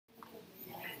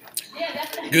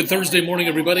Good Thursday morning,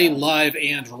 everybody. Live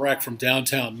and direct from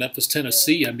downtown Memphis,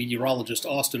 Tennessee. I'm meteorologist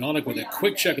Austen Onek with a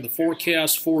quick check of the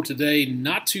forecast for today.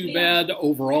 Not too bad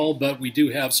overall, but we do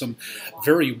have some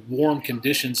very warm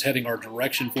conditions heading our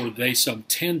direction for today. Some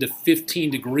 10 to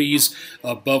 15 degrees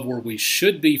above where we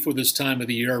should be for this time of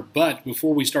the year. But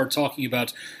before we start talking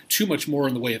about too much more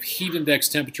in the way of heat index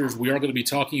temperatures, we are going to be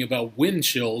talking about wind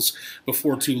chills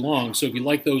before too long. So if you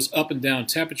like those up and down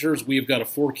temperatures, we have got a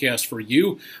forecast for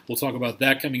you. We'll talk about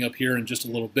that coming up here in just a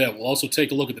little bit. We'll also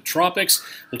take a look at the tropics.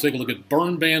 We'll take a look at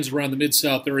burn bands around the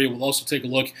Mid-South area. We'll also take a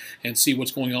look and see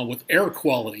what's going on with air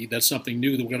quality. That's something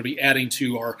new that we're going to be adding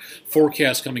to our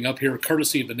forecast coming up here,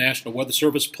 courtesy of the National Weather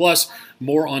Service, plus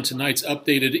more on tonight's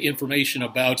updated information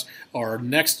about our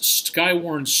next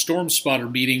Skywarn Storm Spotter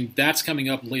meeting. That's coming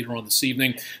up later on this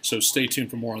evening, so stay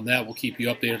tuned for more on that. We'll keep you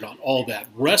updated on all that.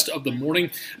 Rest of the morning,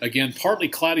 again, partly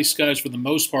cloudy skies for the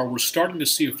most part. We're starting to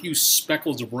see a few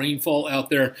speckles of rainfall out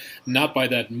there, not by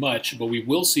that much, but we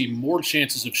will see more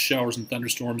chances of showers and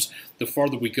thunderstorms the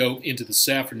farther we go into this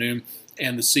afternoon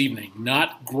and this evening.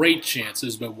 Not great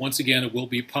chances, but once again, it will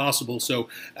be possible, so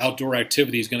outdoor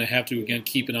activity is going to have to, again,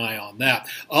 keep an eye on that.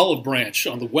 Olive Branch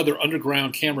on the Weather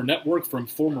Underground camera network from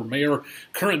former mayor,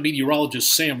 current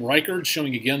meteorologist Sam Reichard,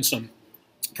 showing again some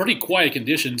pretty quiet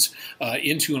conditions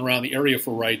into and around the area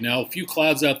for right now. A few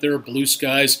clouds out there, blue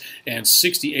skies, and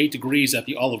 68 degrees at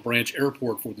the Olive Branch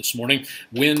Airport for this morning.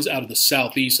 Winds out of the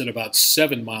southeast at about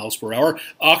 7 miles per hour.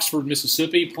 Oxford,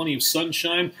 Mississippi, plenty of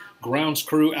sunshine. Grounds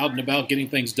crew out and about getting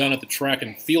things done at the track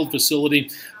and field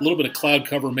facility. A little bit of cloud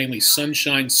cover, mainly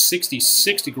sunshine.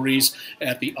 66 degrees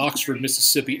at the Oxford,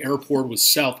 Mississippi Airport with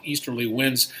southeasterly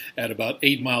winds at about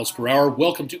 8 miles per hour.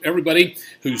 Welcome to everybody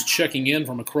who's checking in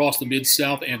from across the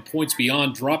Mid-South and points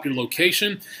beyond. Drop your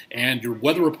location and your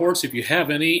weather reports, if you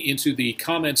have any, into the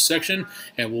comments section,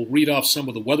 and we'll read off some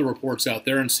of the weather reports out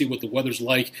there and see what the weather's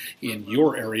like in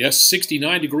your area.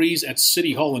 69 degrees at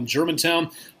City Hall in Germantown.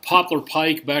 Poplar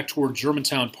Pike back toward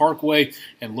Germantown Parkway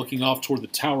and looking off toward the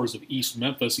towers of East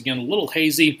Memphis. Again, a little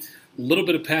hazy, a little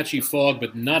bit of patchy fog,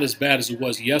 but not as bad as it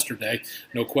was yesterday.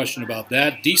 No question about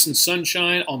that. Decent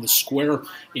sunshine on the square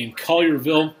in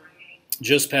Collierville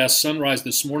just past sunrise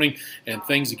this morning, and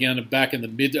things again back in the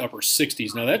mid to upper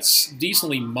 60s. Now that's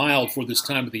decently mild for this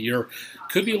time of the year.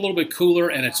 Could be a little bit cooler,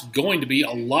 and it's going to be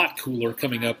a lot cooler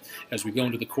coming up as we go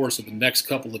into the course of the next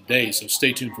couple of days, so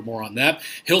stay tuned for more on that.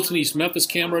 Hilton East Memphis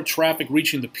camera, traffic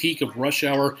reaching the peak of rush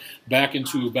hour back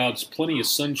into about plenty of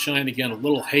sunshine. Again, a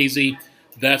little hazy.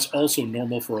 That's also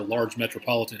normal for a large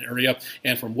metropolitan area.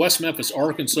 And from West Memphis,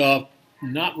 Arkansas,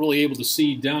 not really able to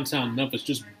see downtown Memphis,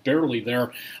 just barely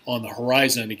there on the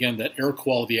horizon. Again, that air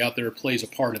quality out there plays a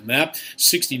part in that.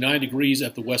 69 degrees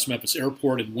at the West Memphis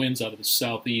Airport and winds out of the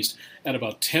southeast at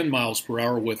about 10 miles per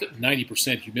hour with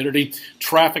 90% humidity.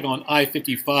 Traffic on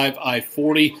I-55,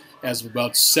 I-40 as of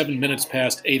about 7 minutes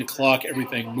past 8 o'clock.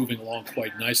 Everything moving along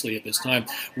quite nicely at this time.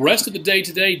 Rest of the day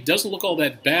today doesn't look all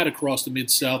that bad across the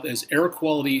Mid-South, as air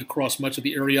quality across much of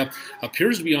the area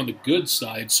appears to be on the good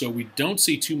side, so we don't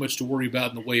see too much to worry about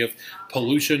in the way of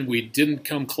pollution. We didn't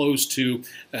come close to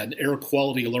an air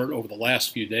quality alert over the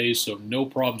last few days, so no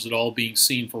problems at all being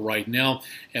seen for right now.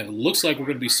 And it looks like we're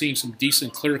going to be seeing some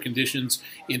decent clear conditions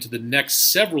into the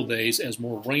next several days as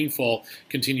more rainfall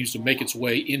continues to make its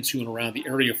way into and around the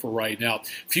area for right now.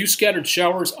 Few scattered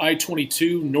showers,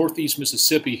 I-22, northeast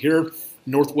Mississippi here,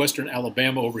 northwestern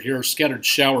Alabama over here, scattered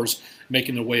showers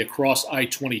making their way across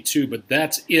I-22, but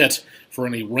that's it for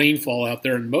any rainfall out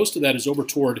there, and most of that is over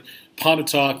toward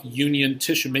Pontotoc, Union,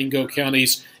 Tishomingo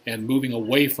counties, and moving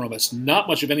away from us. Not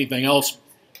much of anything else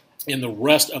in the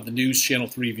rest of the News Channel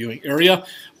 3 viewing area.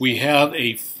 We have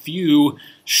a few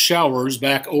showers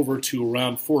back over to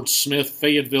around Fort Smith,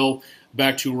 Fayetteville,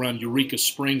 back to around Eureka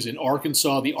Springs in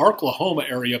Arkansas. The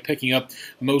Arklahoma area picking up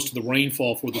most of the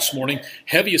rainfall for this morning.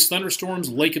 Heaviest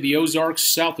thunderstorms, Lake of the Ozarks,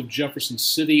 south of Jefferson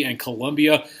City and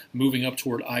Columbia, moving up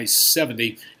toward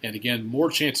I-70. And again,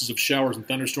 more chances of showers and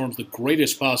thunderstorms. The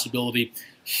greatest possibility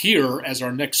here as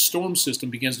our next storm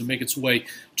system begins to make its way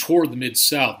toward the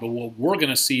Mid-South. But what we're going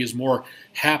to see is more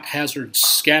haphazard,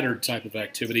 scattered type of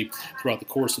activity throughout the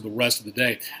course of the rest of the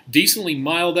day. Decently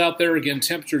mild out there. Again,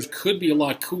 temperatures could be a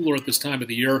lot cooler at this time of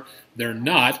the year. They're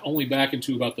not, only back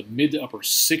into about the mid to upper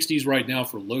 60s right now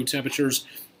for low temperatures.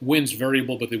 Winds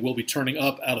variable, but they will be turning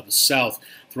up out of the south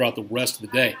throughout the rest of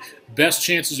the day. Best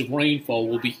chances of rainfall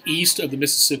will be east of the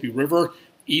Mississippi River,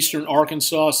 eastern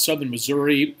Arkansas, southern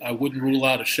Missouri. I wouldn't rule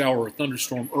out a shower or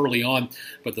thunderstorm early on,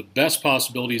 but the best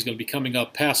possibility is going to be coming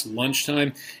up past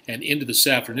lunchtime and into this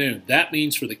afternoon. That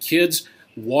means for the kids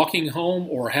walking home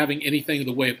or having anything in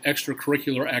the way of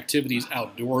extracurricular activities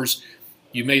outdoors,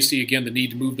 you may see again the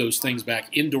need to move those things back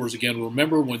indoors again.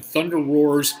 Remember, when thunder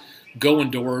roars, go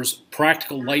indoors.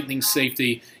 Practical lightning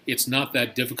safety, it's not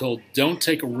that difficult. Don't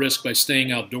take a risk by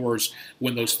staying outdoors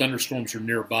when those thunderstorms are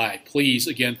nearby. Please,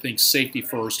 again, think safety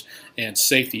first, and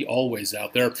safety always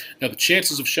out there. Now, the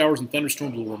chances of showers and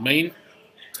thunderstorms will remain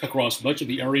across much of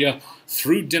the area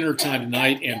through dinner time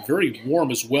tonight, and very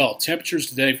warm as well. Temperatures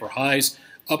today for highs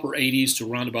upper 80s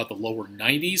to around about the lower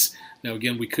 90s. Now,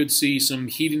 again, we could see some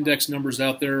heat index numbers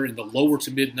out there in the lower to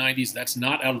mid 90s. That's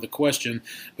not out of the question,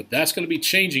 but that's going to be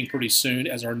changing pretty soon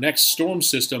as our next storm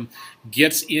system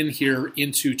gets in here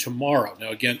into tomorrow. Now,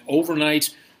 again,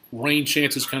 overnight, rain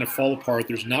chances kind of fall apart.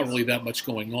 There's not really that much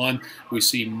going on. We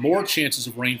see more chances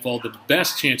of rainfall. The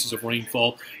best chances of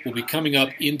rainfall will be coming up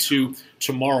into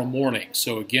tomorrow morning.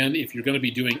 So again, if you're going to be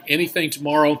doing anything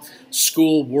tomorrow,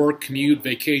 school, work, commute,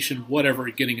 vacation, whatever,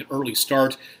 getting an early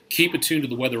start, keep attuned to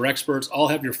the weather experts. I'll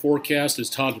have your forecast as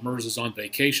Todd Demers is on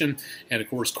vacation. And of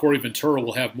course, Corey Ventura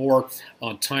will have more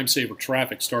on time saver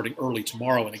traffic starting early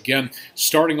tomorrow. And again,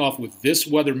 starting off with this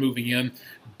weather moving in,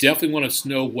 definitely want to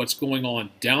know what's going on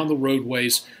down the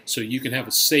roadways so you can have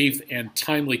a safe and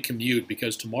timely commute,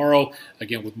 because tomorrow,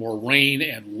 again, with more rain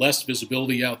and less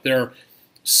visibility out there,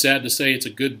 sad to say, it's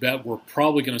a good bet we're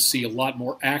probably going to see a lot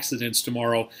more accidents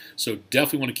tomorrow, so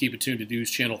definitely want to keep it tuned to News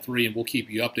Channel 3, and we'll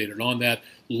keep you updated on that.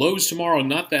 Lows tomorrow,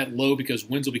 not that low because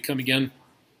winds will be coming in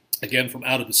again from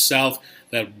out of the south.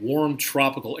 That warm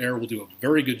tropical air will do a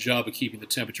very good job of keeping the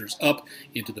temperatures up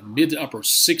into the mid to upper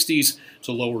 60s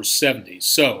to lower 70s.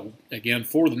 So, again,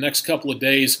 for the next couple of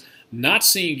days, not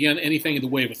seeing, again, anything in the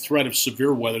way of a threat of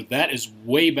severe weather. That is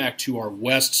way back to our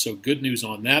west, so good news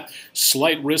on that.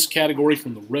 Slight risk category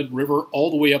from the Red River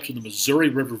all the way up to the Missouri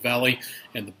River Valley,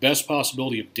 and the best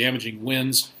possibility of damaging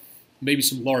winds, maybe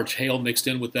some large hail mixed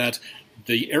in with that.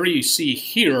 The area you see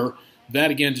here, that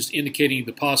again just indicating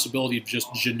the possibility of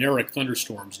just generic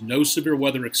thunderstorms. No severe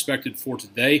weather expected for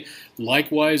today.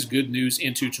 Likewise, good news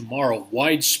into tomorrow.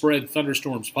 Widespread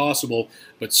thunderstorms possible,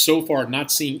 but so far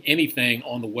not seeing anything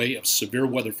on the way of severe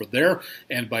weather for there.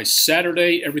 And by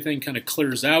Saturday, everything kind of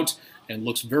clears out and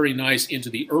looks very nice into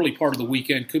the early part of the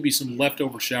weekend. Could be some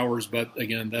leftover showers, but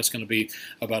again, that's going to be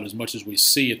about as much as we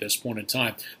see at this point in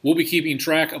time. We'll be keeping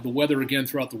track of the weather again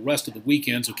throughout the rest of the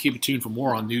weekend, so keep it tuned for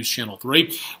more on News Channel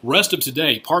 3. Rest of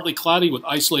today, partly cloudy with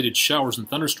isolated showers and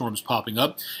thunderstorms popping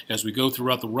up. As we go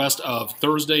throughout the rest of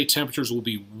Thursday, temperatures will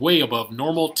be way above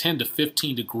normal, 10 to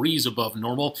 15 degrees above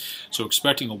normal, so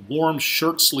expecting a warm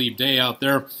shirt sleeve day out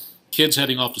there. Kids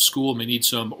heading off to school may need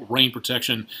some rain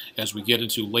protection as we get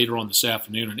into later on this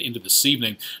afternoon and into this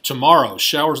evening. Tomorrow,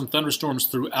 showers and thunderstorms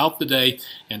throughout the day,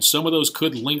 and some of those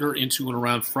could linger into and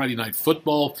around Friday night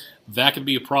football. That could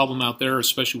be a problem out there,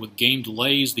 especially with game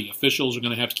delays. The officials are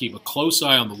going to have to keep a close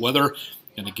eye on the weather.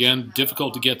 And again,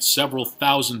 difficult to get several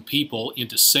thousand people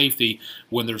into safety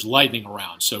when there's lightning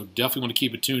around. So definitely want to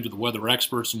keep it tuned to the weather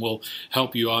experts, and we'll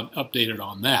help you updated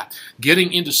on that.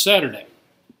 Getting into Saturday,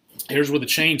 here's where the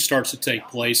change starts to take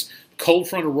place. Cold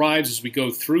front arrives as we go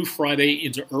through Friday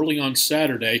into early on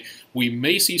Saturday. We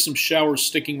may see some showers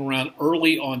sticking around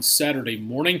early on Saturday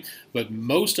morning, but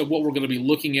most of what we're going to be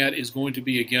looking at is going to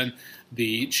be, again,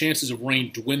 the chances of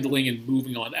rain dwindling and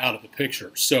moving on out of the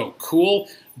picture. So cool,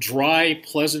 dry,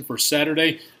 pleasant for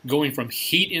Saturday, going from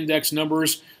heat index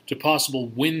numbers to possible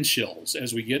wind chills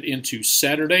as we get into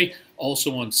Saturday.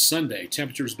 Also on Sunday,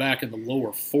 temperatures back in the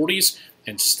lower 40s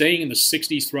and staying in the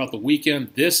 60s throughout the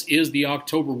weekend. This is the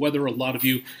October weather a lot of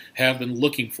you have been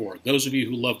looking for. Those of you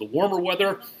who love the warmer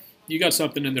weather, you got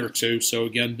something in there too. So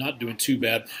again, not doing too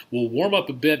bad. We'll warm up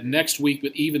a bit next week,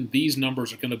 but even these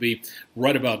numbers are going to be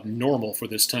right about normal for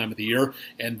this time of the year.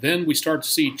 And then we start to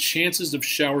see chances of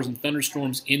showers and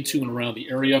thunderstorms into and around the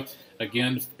area.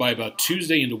 Again, by about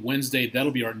Tuesday into Wednesday,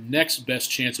 that'll be our next best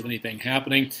chance of anything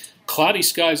happening. Cloudy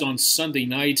skies on Sunday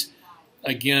night.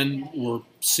 Again, we're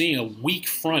seeing a weak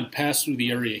front pass through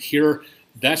the area here.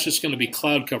 That's just going to be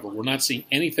cloud cover. We're not seeing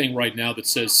anything right now that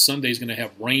says Sunday's going to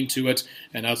have rain to it.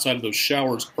 And outside of those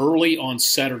showers early on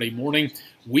Saturday morning,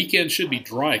 weekend should be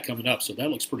dry coming up, so that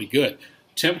looks pretty good.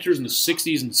 Temperatures in the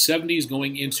 60s and 70s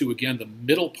going into, again, the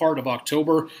middle part of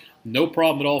October. No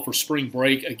problem at all for spring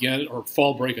break, again, or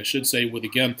fall break, I should say, with,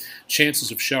 again, chances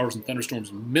of showers and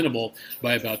thunderstorms minimal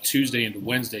by about Tuesday into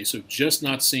Wednesday. So just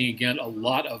not seeing, again, a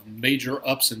lot of major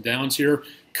ups and downs here.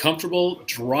 Comfortable,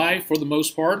 dry for the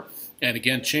most part. And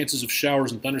again, chances of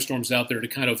showers and thunderstorms out there to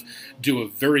kind of do a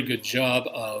very good job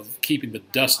of keeping the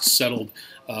dust settled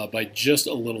by just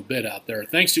a little bit out there.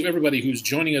 Thanks to everybody who's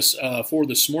joining us for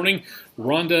this morning.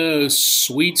 Rhonda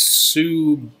Sweet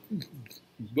Sue,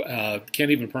 can't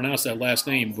even pronounce that last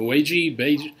name.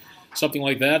 WREG, something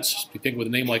like that. If you think with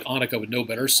a name like Onek, I would know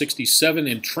better. 67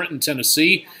 in Trenton,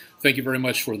 Tennessee. Thank you very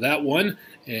much for that one.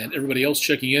 And everybody else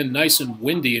checking in, nice and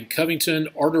windy in Covington,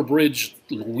 Arterbridge,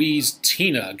 Louise,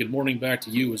 Tina. Good morning back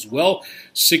to you as well.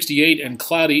 68 and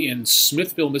cloudy in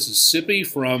Smithville, Mississippi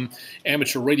from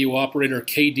amateur radio operator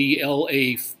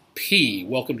KDLAP.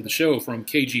 Welcome to the show from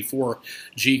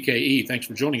KG4GKE. Thanks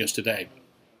for joining us today.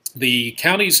 The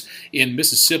counties in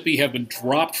Mississippi have been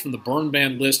dropped from the burn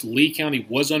ban list. Lee County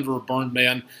was under a burn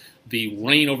ban. The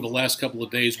rain over the last couple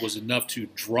of days was enough to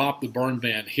drop the burn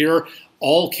ban here.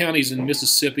 All counties in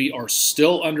Mississippi are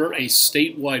still under a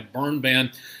statewide burn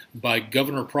ban by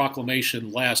governor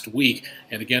proclamation last week.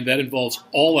 And again, that involves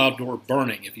all outdoor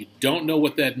burning. If you don't know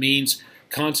what that means,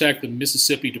 contact the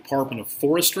Mississippi Department of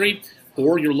Forestry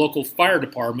or your local fire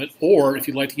department, or if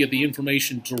you'd like to get the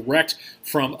information direct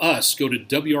from us, go to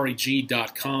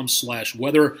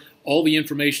WREG.com/weather. All the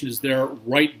information is there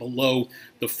right below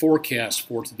the forecast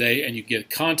for today, and you get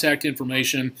contact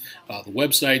information, the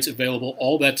website's available,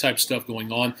 all that type of stuff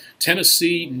going on.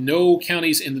 Tennessee, no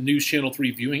counties in the News Channel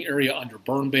 3 viewing area under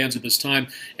burn bans at this time,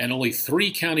 and only 3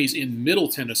 counties in Middle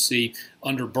Tennessee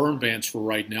under burn bans for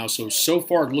right now. So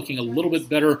far looking a little bit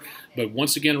better, but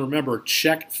once again, remember,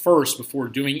 check first before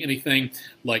doing anything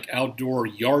like outdoor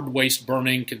yard waste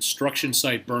burning, construction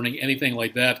site burning, anything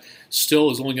like that.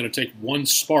 Still is only going to take one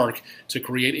spark to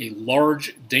create a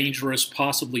large, dangerous,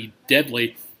 possibly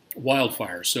deadly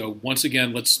wildfire. So once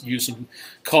again, let's use some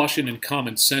caution and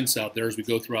common sense out there as we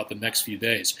go throughout the next few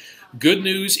days. Good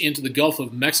news into the Gulf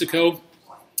of Mexico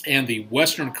and the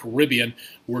Western Caribbean.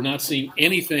 We're not seeing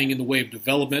anything in the way of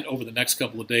development over the next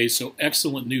couple of days, so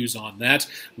excellent news on that.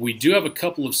 We do have a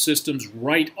couple of systems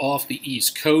right off the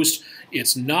East Coast.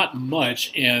 It's not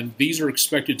much, and these are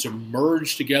expected to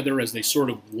merge together as they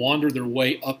sort of wander their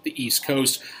way up the East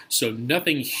Coast, so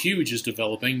nothing huge is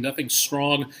developing, nothing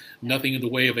strong, nothing in the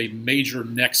way of a major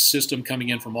next system coming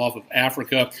in from off of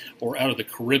Africa or out of the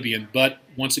Caribbean. But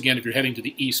once again, if you're heading to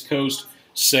the East Coast,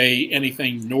 say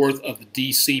anything north of the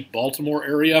D.C. Baltimore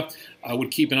area, I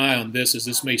would keep an eye on this, as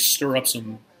this may stir up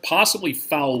some possibly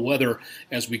foul weather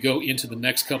as we go into the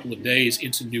next couple of days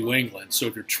into New England. So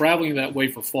if you're traveling that way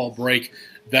for fall break,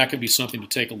 that could be something to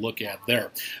take a look at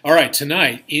there. All right,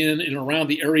 tonight in and around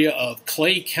the area of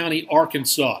Clay County,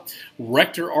 Arkansas,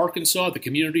 Rector, Arkansas, the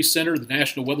Community Center, the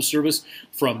National Weather Service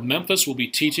from Memphis will be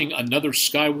teaching another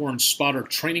Skywarn Spotter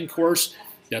training course.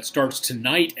 That starts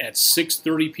tonight at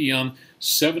 6:30 p.m.,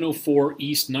 704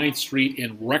 East 9th Street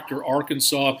in Rector,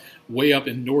 Arkansas, way up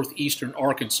in northeastern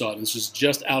Arkansas. This is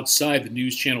just outside the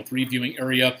News Channel 3 viewing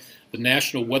area. The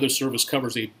National Weather Service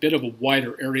covers a bit of a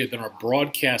wider area than our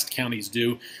broadcast counties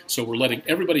do, so we're letting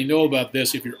everybody know about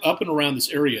this. If you're up and around this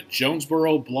area,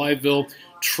 Jonesboro, Blytheville,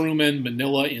 Truman,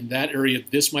 Manila, in that area,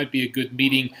 this might be a good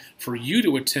meeting for you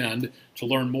to attend to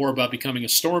learn more about becoming a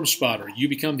storm spotter. You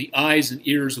become the eyes and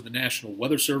ears of the National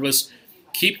Weather Service,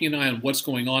 keeping an eye on what's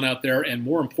going on out there, and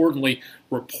more importantly,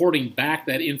 reporting back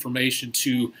that information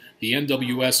to the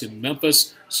NWS in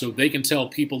Memphis so they can tell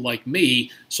people like me,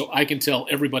 so I can tell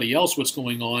everybody else what's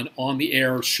going on the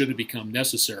air should it become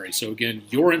necessary. So again,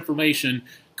 your information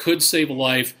could save a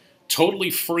life. Totally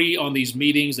free on these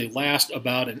meetings. They last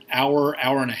about an hour,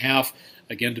 hour and a half,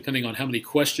 again, depending on how many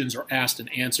questions are asked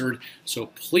and answered. So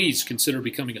please consider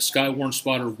becoming a Skywarn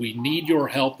spotter. We need your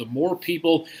help. The more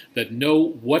people that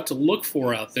know what to look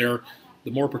for out there,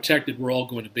 the more protected we're all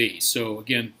going to be. So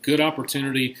again, good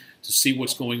opportunity to see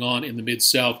what's going on in the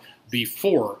Mid-South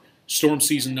before storm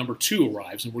season number 2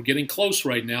 arrives, and we're getting close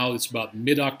right now. It's about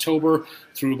mid-October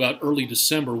through about early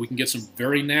December. We can get some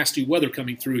very nasty weather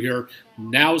coming through here.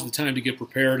 Now is the time to get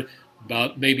prepared.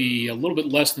 About maybe a little bit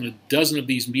less than a dozen of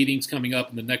these meetings coming up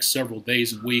in the next several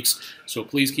days and weeks. So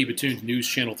please keep it tuned to News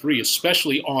Channel 3,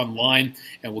 especially online,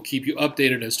 and we'll keep you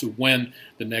updated as to when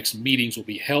the next meetings will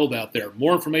be held out there.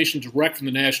 More information direct from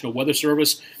the National Weather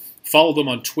Service. Follow them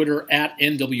on Twitter at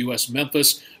NWS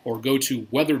Memphis, or go to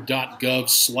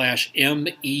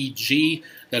weather.gov/MEG.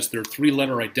 That's their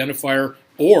 3-letter identifier.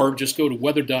 Or just go to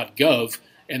weather.gov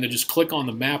and then just click on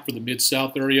the map for the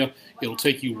Mid-South area. It'll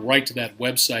take you right to that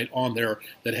website on there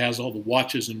that has all the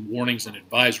watches and warnings and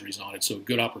advisories on it. So a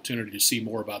good opportunity to see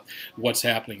more about what's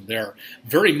happening there.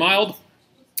 Very mild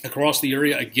across the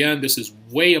area. Again, this is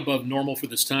way above normal for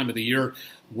this time of the year.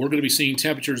 We're going to be seeing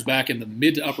temperatures back in the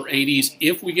mid to upper 80s.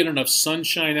 If we get enough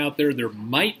sunshine out there, there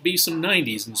might be some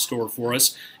 90s in store for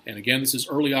us. And again, this is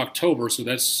early October, so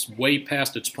that's way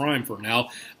past its prime for now.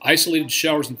 Isolated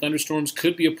showers and thunderstorms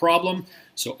could be a problem,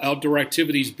 so outdoor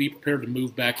activities, be prepared to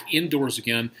move back indoors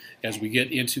again as we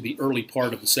get into the early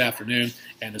part of this afternoon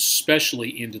and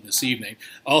especially into this evening.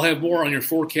 I'll have more on your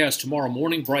forecast tomorrow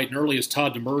morning, bright and early, as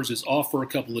Todd Demers is off for a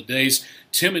couple of days.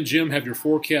 Tim and Jim have your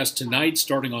forecast tonight,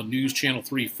 starting on News Channel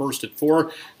 3 first at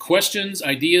 4. Questions,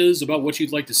 ideas about what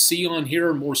you'd like to see on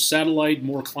here, more satellite,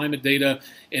 more climate data,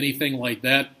 anything like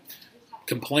that.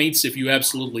 Complaints, if you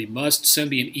absolutely must, send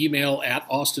me an email at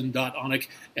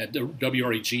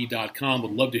austen.onek@WREG.com.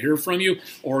 Would love to hear from you.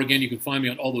 Or again, you can find me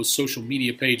on all those social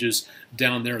media pages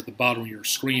down there at the bottom of your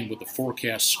screen with the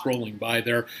forecast scrolling by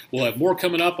there. We'll have more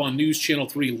coming up on News Channel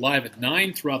 3 live at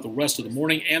 9 throughout the rest of the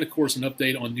morning, and of course an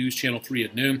update on News Channel 3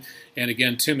 at noon. And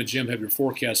again, Tim and Jim have your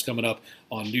forecast coming up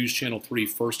on News Channel 3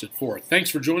 first at 4. Thanks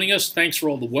for joining us. Thanks for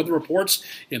all the weather reports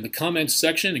in the comments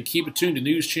section, and keep it tuned to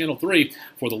News Channel 3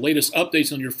 for the latest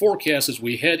updates on your forecast as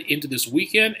we head into this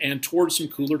weekend and towards some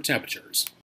cooler temperatures.